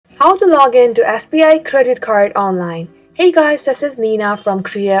How to log in to SBI Credit Card online. Hey guys, this is Nina from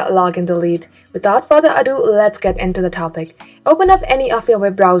Create, Login, Delete. Without further ado, let's get into the topic. Open up any of your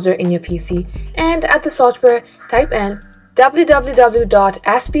web browser in your PC and at the search bar, type in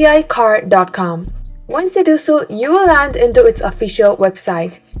www.sbicard.com. Once you do so, you will land into its official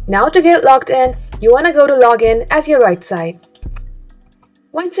website. Now to get logged in, you want to go to Login at your right side.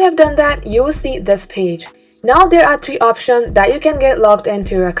 Once you have done that, you will see this page. Now there are three options that you can get logged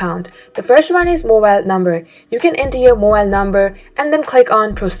into your account. The first one is mobile number. You can enter your mobile number and then click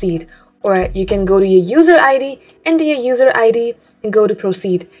on proceed. Or you can go to your user ID, enter your user ID and go to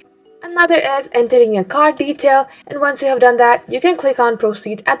proceed. Another is entering your card detail, and once you have done that, you can click on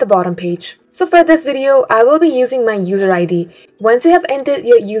proceed at the bottom page. So for this video, I will be using my user ID. Once you have entered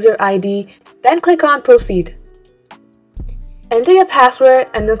your user ID, then click on proceed. Enter your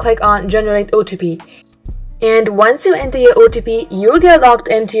password and then click on generate OTP. And once you enter your OTP, you'll get logged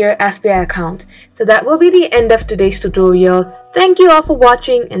into your SBI account. So that will be the end of today's tutorial. Thank you all for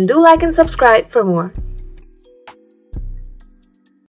watching and do like and subscribe for more.